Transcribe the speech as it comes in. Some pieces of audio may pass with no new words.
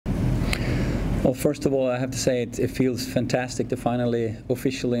Well, first of all, I have to say it feels fantastic to finally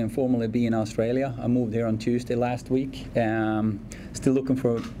officially and formally be in Australia. I moved here on Tuesday last week. Still looking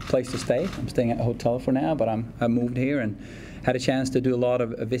for a place to stay. I'm staying at a hotel for now, but I moved here and had a chance to do a lot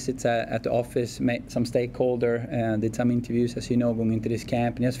of visits at the office, met some stakeholder, and did some interviews, as you know, going into this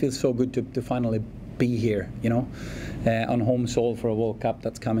camp. And it just feels so good to finally be here, you know, on home soil for a World Cup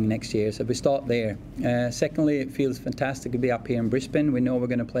that's coming next year. So we start there. Secondly, it feels fantastic to be up here in Brisbane. We know we're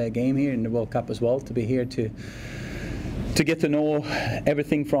going to play a game here in the World Cup as well. To be here to get to know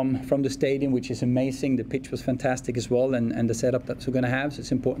everything from the stadium, which is amazing. The pitch was fantastic as well, and the setup that we're going to have. So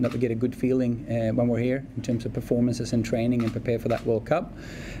it's important that we get a good feeling when we're here in terms of performances and training and prepare for that World Cup.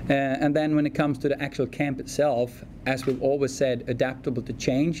 And then when it comes to the actual camp itself, as we've always said, adaptable to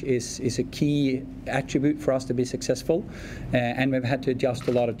change is a key attribute for us to be successful. And we've had to adjust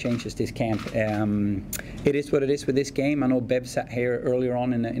a lot of changes this camp. It is what it is with this game. I know Bev sat here earlier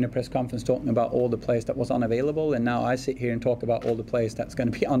on in a press conference talking about all the players that was unavailable, and now I sit here and talk about all the players that's going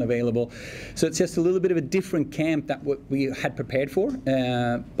to be unavailable. So it's just a little bit of a different camp that what we had prepared for.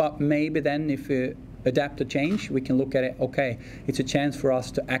 But maybe then if we adapt to change, we can look at it, okay, it's a chance for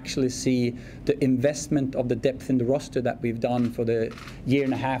us to actually see the investment of the depth in the roster that we've done for the year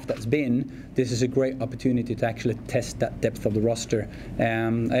and a half that's been. This is a great opportunity to actually test that depth of the roster.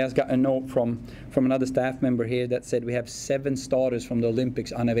 I just got a note from another staff member here that said we have 7 starters from the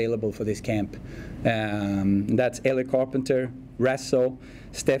Olympics unavailable for this camp. That's Ellie Carpenter, Rasso,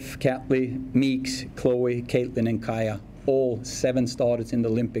 Steph Catley, Meeks, Chloe, Caitlin and Kaya. All 7 starters in the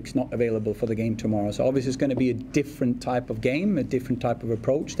Olympics not available for the game tomorrow. So obviously it's going to be a different type of game, a different type of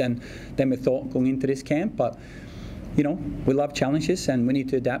approach than we thought going into this camp. But you know, we love challenges and we need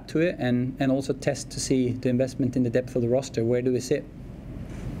to adapt to it and also test to see the investment in the depth of the roster. Where do we sit?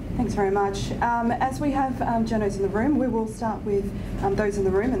 Thanks very much. As we have journos in the room, we will start with those in the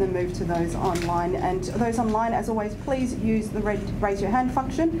room and then move to those online. And those online, as always, please use the raise your hand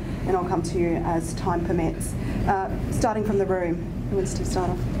function and I'll come to you as time permits. Starting from the room, who wants to start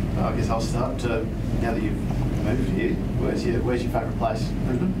off? I guess I'll start. Now that you've moved here, where's your favourite place?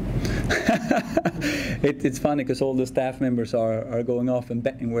 Brisbane? It's funny because all the staff members are going off and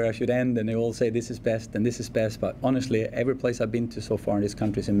betting where I should end, and they all say this is best and this is best. But honestly, every place I've been to so far in this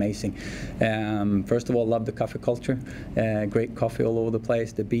country is amazing. First of all, love the coffee culture. Great coffee all over the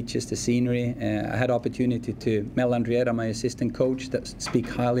place. The beaches, the scenery. I had opportunity to Mel Andrietta, my assistant coach, that speak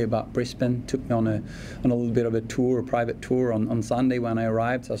highly about Brisbane. Took me on a little bit of a tour, a private tour on Sunday when I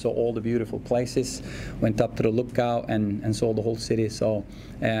arrived. So I saw all the beautiful places. Went up to the lookout and saw the whole city. So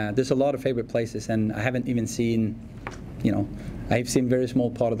there's a lot of favorite places, and I haven't even seen, you know, I've seen a very small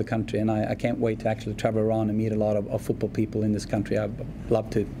part of the country, and I can't wait to actually travel around and meet a lot of football people in this country. I'd love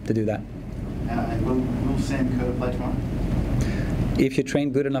to do that. And will Sam Kerr play tomorrow? If you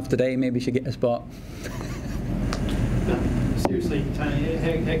train good enough today, maybe you should get a spot. Seriously, Tony,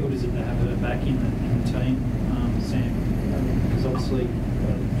 how good is it to have her back in the team, Sam? Because obviously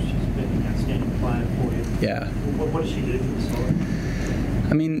she's been an outstanding player for you. Yeah. What does she do for the side?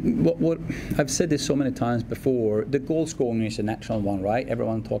 I mean, what I've said this so many times before. The goal scoring is a natural one, right?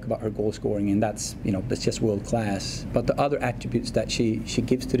 Everyone talk about her goal scoring, and that's, you know, that's just world class. But the other attributes that she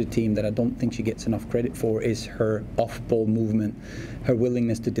gives to the team that I don't think she gets enough credit for is her off-ball movement, her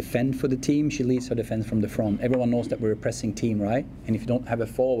willingness to defend for the team. She leads her defense from the front. Everyone knows that we're a pressing team, right? And if you don't have a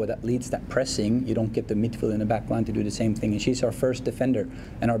forward that leads that pressing, you don't get the midfield in the back line to do the same thing. And she's our first defender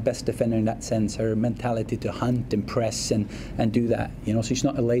and our best defender in that sense. Her mentality to hunt and press and do that, you know. So she's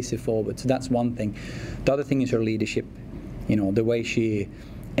not a lazy forward. So that's one thing. The other thing is her leadership. You know, the way she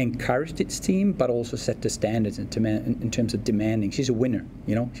encouraged its team, but also set the standards in terms of demanding. She's a winner,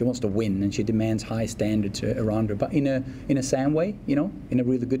 you know. She wants to win, and she demands high standards around her, but in a Sam way, you know, in a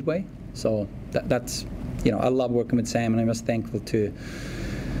really good way. So that's, you know, I love working with Sam, and I'm just thankful to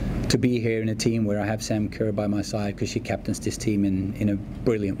be here in a team where I have Sam Kerr by my side, because she captains this team in a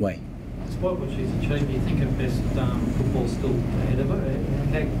brilliant way. Despite what she's achieved, do you think her best football still ahead of her?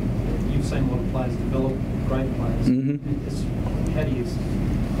 You've seen a lot of players develop, great players. Mm-hmm. How do you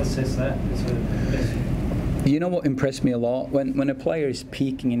assess that as her best? You know what impressed me a lot? When a player is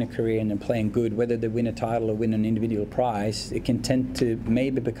peaking in a career and they're playing good, whether they win a title or win an individual prize, it can tend to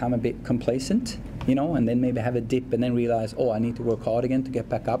maybe become a bit complacent, you know, and then maybe have a dip and then realize, oh, I need to work hard again to get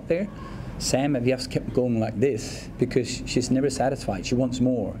back up there. Sam have just kept going like this because she's never satisfied. She wants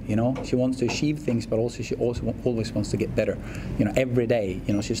more, you know. She wants to achieve things, but also she always wants to get better, you know, every day.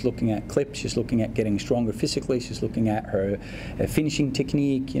 You know, she's looking at clips, she's looking at getting stronger physically, she's looking at her finishing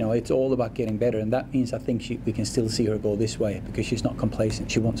technique. You know, it's all about getting better, and that means I think we can still see her go this way because she's not complacent.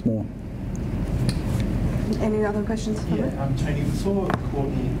 She wants more. Any other questions? Yeah, Tony, we saw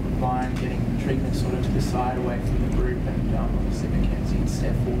Courtney Vine getting treatment sort of to the side away from the group, and obviously Mackenzie and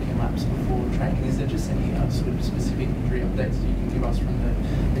Steph walking laps before training. Is there just any sort of specific injury updates that you can give us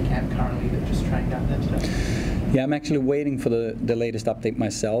from the camp currently that just trained out there today? Yeah, I'm actually waiting for the latest update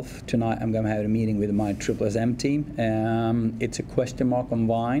myself. Tonight I'm going to have a meeting with my SSM team. It's a question mark on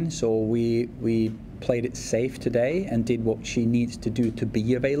Vine, so we played it safe today and did what she needs to do to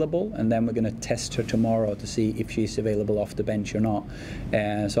be available, and then we're going to test her tomorrow to see if she's available off the bench or not.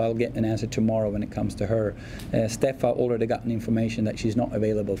 So I'll get an answer tomorrow when it comes to her. Steph, I already gotten information that she's not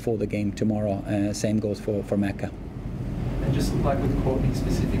available for the game tomorrow. Same goes for Mecca. And just like with Courtney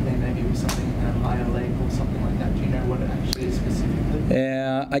specifically, maybe it was something in a higher leg or something like that. Do you know what it actually is specifically?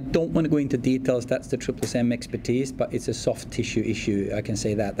 I don't want to go into details. That's the SSM expertise, but it's a soft tissue issue. I can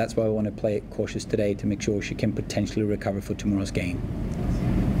say that. That's why I want to play it cautious today to make sure she can potentially recover for tomorrow's game.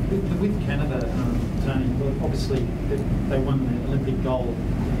 With Canada, Tony, well, obviously they won the Olympic gold.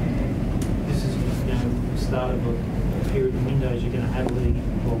 This is the start of a period of windows you're going to have leading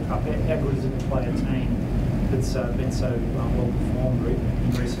into the World Cup. How good is it to play a team that's been so well performed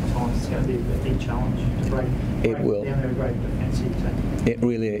in recent times? It's going to be a big challenge to break down their great defensive team. It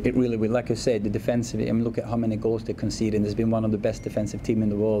really will. Like I said, the defensive, I mean, look at how many goals they conceded. There's been one of the best defensive teams in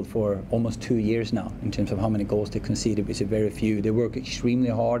the world for almost 2 years now in terms of how many goals they conceded, which is very few. They work extremely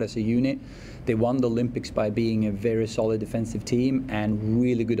hard as a unit. They won the Olympics by being a very solid defensive team and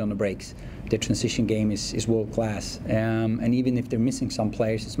really good on the breaks. Their transition game is world class. And even if they're missing some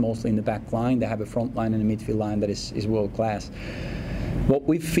players, it's mostly in the back line. They have a front line and a midfield line that is world class. What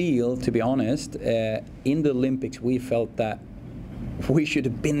we feel, to be honest, in the Olympics, we felt that we should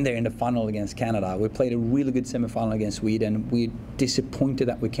have been there in the final against Canada. We played a really good semi-final against Sweden. We're disappointed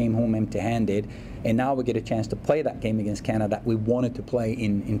that we came home empty-handed, and now we get a chance to play that game against Canada that we wanted to play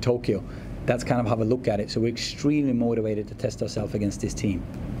in Tokyo. That's kind of how we look at it. So we're extremely motivated to test ourselves against this team.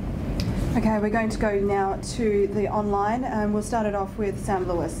 Okay, we're going to go now to the online, and we'll start it off with Sam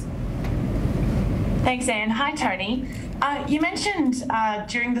Lewis. Thanks, Anne. Hi, Tony. You mentioned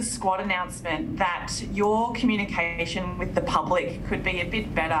during the squad announcement that your communication with the public could be a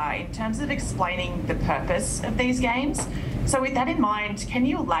bit better in terms of explaining the purpose of these games. So with that in mind, can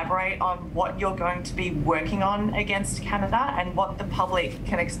you elaborate on what you're going to be working on against Canada and what the public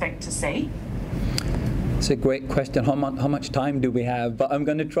can expect to see? It's a great question. How much time do we have? But I'm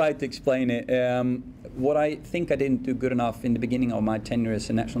going to try to explain it. What I think I didn't do good enough in the beginning of my tenure as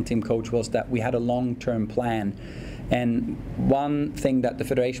a national team coach was that we had a long-term plan. And one thing that the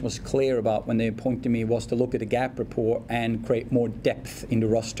Federation was clear about when they appointed me was to look at the gap report and create more depth in the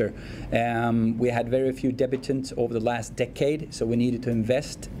roster. We had very few debutants over the last decade, so we needed to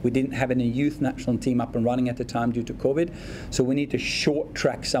invest. We didn't have any youth national team up and running at the time due to COVID, so we need to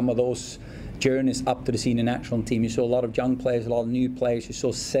short-track some of those journeys up to the senior national team. You saw a lot of young players, a lot of new players. You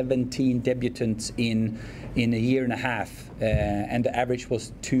saw 17 debutants in a year and a half, and the average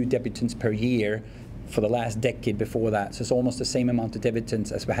was 2 debutants per year for the last decade before that. So it's almost the same amount of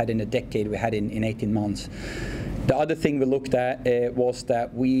debutants as we had in a decade we had in 18 months. The other thing we looked at was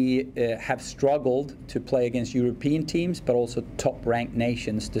that we have struggled to play against European teams, but also top-ranked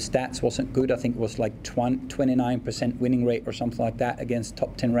nations. The stats wasn't good. I think it was like 29% winning rate or something like that against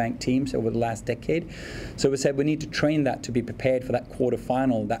top 10 ranked teams over the last decade. So we said we need to train that to be prepared for that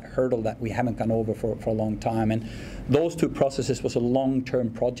quarter-final, that hurdle that we haven't gone over for a long time. And those two processes was a long-term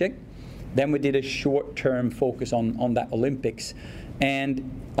project. Then we did a short-term focus on that Olympics.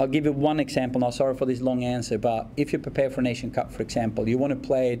 And I'll give you one example now. Sorry for this long answer, but if you prepare for a Nation Cup, for example, you want to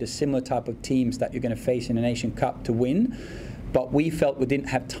play the similar type of teams that you're going to face in a Nation Cup to win. But we felt we didn't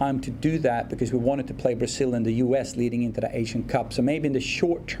have time to do that because we wanted to play Brazil and the US leading into the Asian Cup. So maybe in the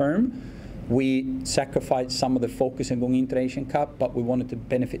short term, we sacrificed some of the focus on going into the Asian Cup, but we wanted to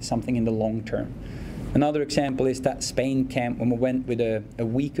benefit something in the long term. Another example is that Spain camp when we went with a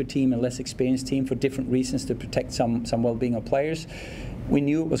weaker team, a less experienced team for different reasons to protect some well-being of players. We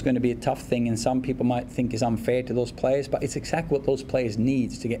knew it was going to be a tough thing, and some people might think it's unfair to those players, but it's exactly what those players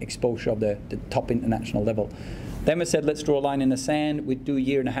need to get exposure of the top international level. Then we said, let's draw a line in the sand. We'd do a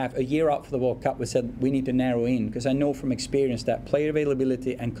year and a half. A year out for the World Cup, we said we need to narrow in, because I know from experience that player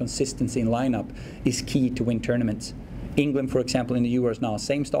availability and consistency in lineup is key to win tournaments. England, for example, in the Euros now,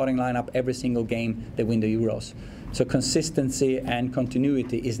 same starting lineup every single game they win the Euros. So consistency and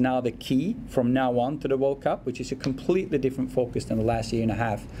continuity is now the key from now on to the World Cup, which is a completely different focus than the last year and a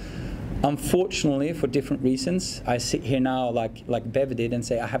half. Unfortunately, for different reasons, I sit here now like Bev did and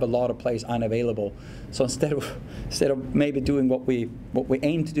say I have a lot of players unavailable. So instead of maybe doing what we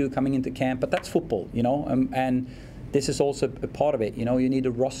aim to do coming into camp, but that's football, you know, and this is also a part of it. You know, you need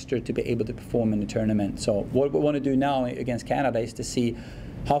a roster to be able to perform in the tournament. So what we want to do now against Canada is to see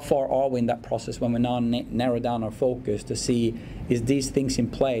how far are we in that process when we now narrow down our focus to see is these things in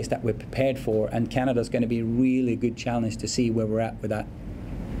place that we're prepared for, and Canada's going to be a really good challenge to see where we're at with that.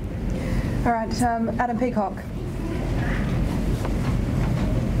 All right, Adam Peacock.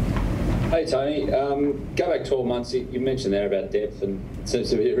 Hey Tony, go back 12 months, you mentioned there about depth, and it seems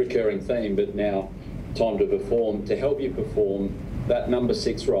to be a recurring theme, but now time to perform, to help you perform that number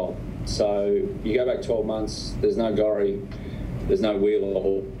 6 role. So you go back 12 months, there's no Gorry, there's no Wheeler,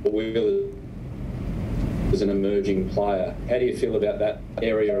 or Wheeler is an emerging player. How do you feel about that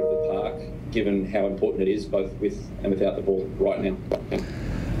area of the park, given how important it is both with and without the ball right now?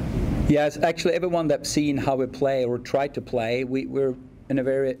 Yes, actually everyone that's seen how we play or try to play, we're in a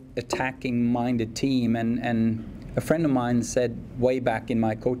very attacking-minded team, and a friend of mine said way back in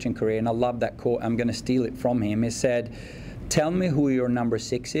my coaching career, and I love that quote, I'm going to steal it from him, he said, tell me who your number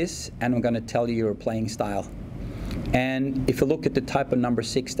 6 is, and I'm going to tell you your playing style. And if you look at the type of number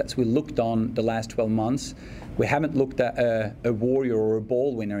 6 that we looked on the last 12 months, we haven't looked at a warrior or a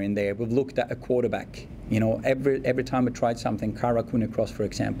ball winner in there, we've looked at a quarterback. You know, every time we tried something, Kara Kunikross, for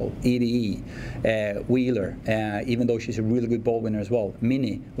example, EDE, Wheeler, even though she's a really good ball winner as well.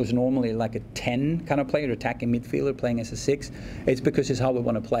 Minnie was normally like a 10 kind of player, attacking midfielder, playing as a 6. It's because it's how we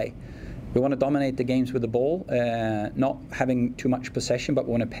want to play. We want to dominate the games with the ball, not having too much possession, but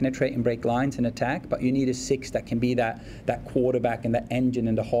we want to penetrate and break lines and attack. But you need a 6 that can be that quarterback and that engine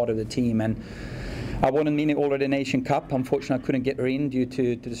in the heart of the team. And I wanted Minnie already Nation Cup. Unfortunately, I couldn't get her in due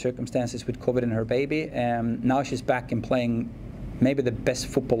to the circumstances with COVID and her baby. Now she's back and playing maybe the best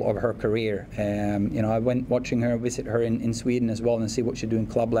football of her career. You know, I went watching her, visit her in Sweden as well, and see what she do in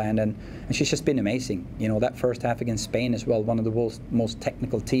clubland, and she's just been amazing. You know, that first half against Spain as well, one of the world's most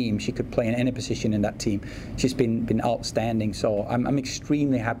technical teams. She could play in any position in that team. She's been outstanding. So I'm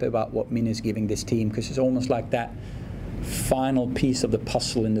extremely happy about what Minnie's giving this team, because it's almost like that final piece of the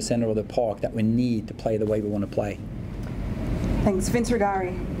puzzle in the center of the park that we need to play the way we want to play. Thanks. Vince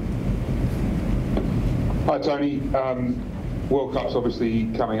Rigari. Hi Tony. World Cup's obviously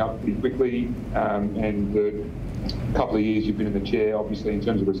coming up pretty quickly, and the couple of years you've been in the chair, obviously in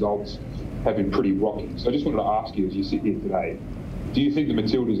terms of results, have been pretty rocky. So I just wanted to ask you, as you sit here today, do you think the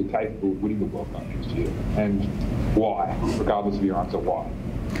Matildas are capable of winning the World Cup next year? And why? Regardless of your answer, why?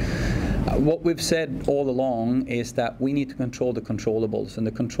 What we've said all along is that we need to control the controllables, and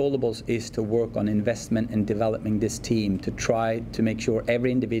the controllables is to work on investment and developing this team to try to make sure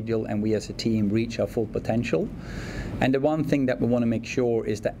every individual and we as a team reach our full potential. And the one thing that we want to make sure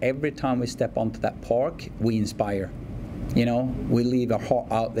is that every time we step onto that park, we inspire. You know, we leave our heart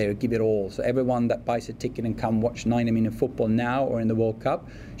out there, give it all. So everyone that buys a ticket and come watch 90-minute football now or in the World Cup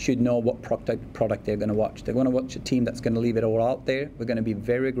should know what product they're going to watch. They're going to watch a team that's going to leave it all out there. We're going to be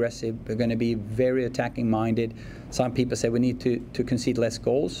very aggressive. We're going to be very attacking-minded. Some people say we need to concede less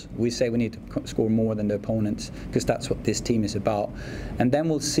goals. We say we need to score more than the opponents, because that's what this team is about. And then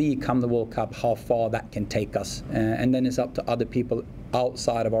we'll see come the World Cup how far that can take us. And then it's up to other people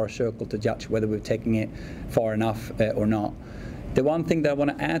outside of our circle to judge whether we're taking it far enough or not. The one thing that I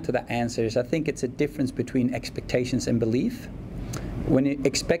want to add to that answer is I think it's a difference between expectations and belief. When you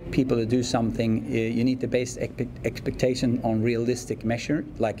expect people to do something, you need to base expectation on realistic measure,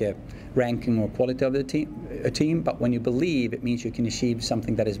 like a ranking or quality of the team. But when you believe, it means you can achieve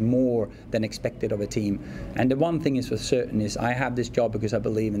something that is more than expected of a team. And the one thing is for certain is I have this job because I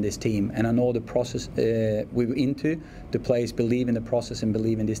believe in this team, and I know the process we're into. The players believe in the process and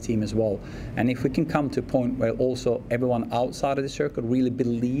believe in this team as well. And if we can come to a point where also everyone outside of the circle really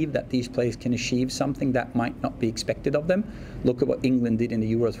believe that these players can achieve something that might not be expected of them. Look at what England did in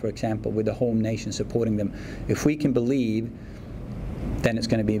the Euros, for example, with the home nation supporting them. If we can believe, then it's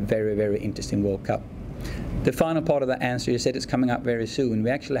going to be a very, very interesting World Cup. The final part of that answer, you said it's coming up very soon. We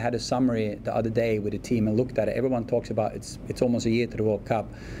actually had a summary the other day with the team and looked at it. Everyone talks about it's almost a year to the World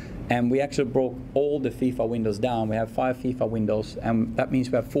Cup. And we actually broke all the FIFA windows down. We have 5 FIFA windows, and that means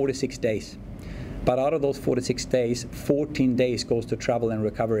we have 46 days. But out of those 46 days, 14 days goes to travel and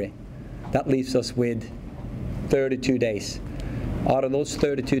recovery. That leaves us with 32 days. Out of those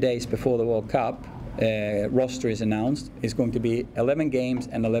 32 days before the World Cup, roster is announced, is going to be 11 games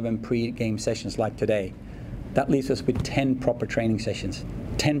and 11 pre-game sessions like today. That leaves us with 10 proper training sessions.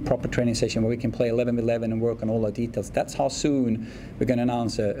 10 proper training sessions where we can play 11-11 and work on all our details. That's how soon we're going to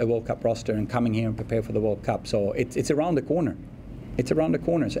announce a World Cup roster and coming here and prepare for the World Cup. So it's around the corner. It's around the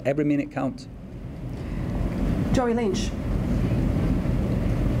corner, so every minute counts. Joey Lynch.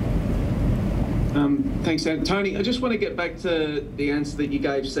 Thanks, Sam. Tony, I just want to get back to the answer that you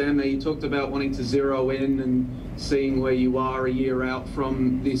gave Sam there. You talked about wanting to zero in and seeing where you are a year out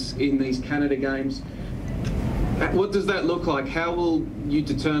from this in these Canada games. What does that look like? How will you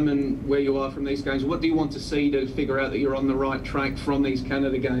determine where you are from these games? What do you want to see to figure out that you're on the right track from these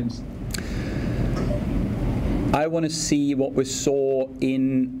Canada games? I want to see what we saw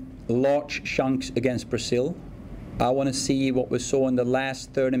in large chunks against Brazil. I want to see what we saw in the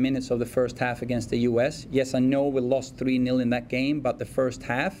last 30 minutes of the first half against the US. Yes, I know we lost 3-0 in that game, but the first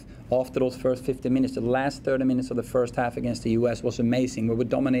half, after those first 50 minutes, the last 30 minutes of the first half against the US was amazing. We were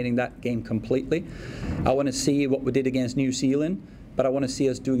dominating that game completely. I want to see what we did against New Zealand, but I want to see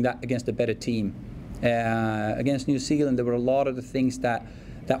us doing that against a better team. Against New Zealand, there were a lot of the things that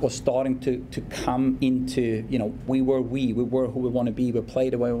was starting to come into, you know, we were who we want to be, we play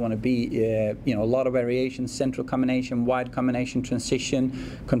the way we want to be, you know, a lot of variations, central combination, wide combination,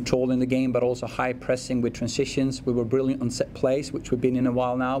 transition, controlling the game, but also high pressing with transitions. We were brilliant on set plays, which we've been in a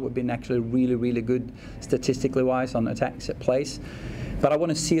while now. We've been actually really, really good statistically wise on attack set plays. But I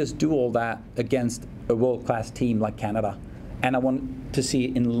want to see us do all that against a world-class team like Canada. And I want to see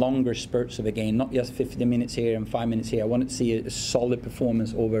it in longer spurts of a game, not just 50 minutes here and 5 minutes here. I want to see a solid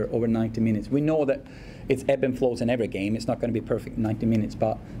performance over 90 minutes. We know that it's ebb and flows in every game. It's not going to be perfect in 90 minutes,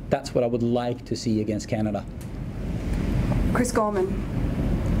 but that's what I would like to see against Canada. Chris Gorman.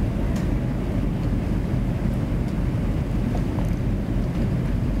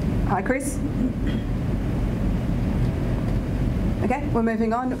 Hi, Chris. Okay, we're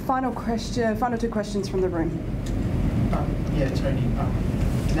moving on. Final two questions from the room. Yeah, Tony,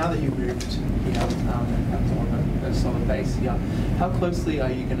 now that you've moved here and have more of a solid base here, how closely are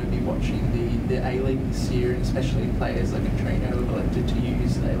you going to be watching the A-League this year, and especially players like Katrina who have elected to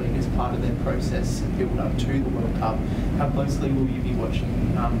use the A-League as part of their process and build up to the World Cup? How closely will you be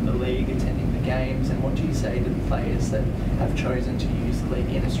watching the league, attending the games, and what do you say to the players that have chosen to use the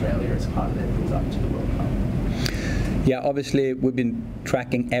league in Australia as part of their build up to the World Cup? Yeah, obviously we've been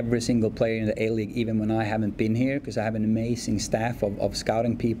tracking every single player in the A-League, even when I haven't been here, because I have an amazing staff of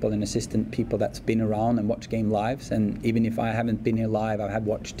scouting people and assistant people that's been around and watched game lives. And even if I haven't been here live, I have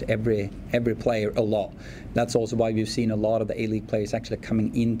watched every player a lot. That's also why we've seen a lot of the A-League players actually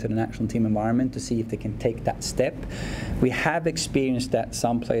coming into the national team environment to see if they can take that step. We have experienced that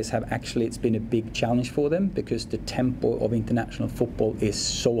some players have actually, it's been a big challenge for them because the tempo of international football is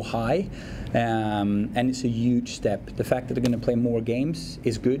so high, and it's a huge step. The fact that they're going to play more games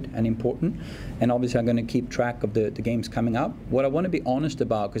is good and important, and obviously I'm going to keep track of the games coming up. What I want to be honest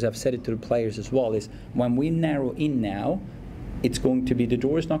about, because I've said it to the players as well, is when we narrow in now, it's going to be, the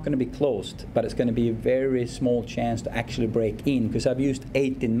door is not going to be closed, but it's going to be a very small chance to actually break in, because I've used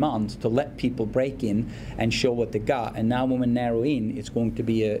 18 months to let people break in and show what they got, and now when we narrow in, it's going to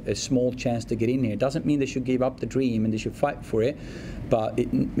be a small chance to get in here. It doesn't mean they should give up the dream and they should fight for it, but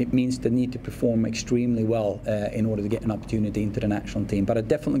it means they need to perform extremely well in order to get an opportunity into the national team. But I'm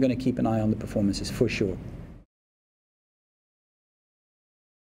definitely going to keep an eye on the performances for sure.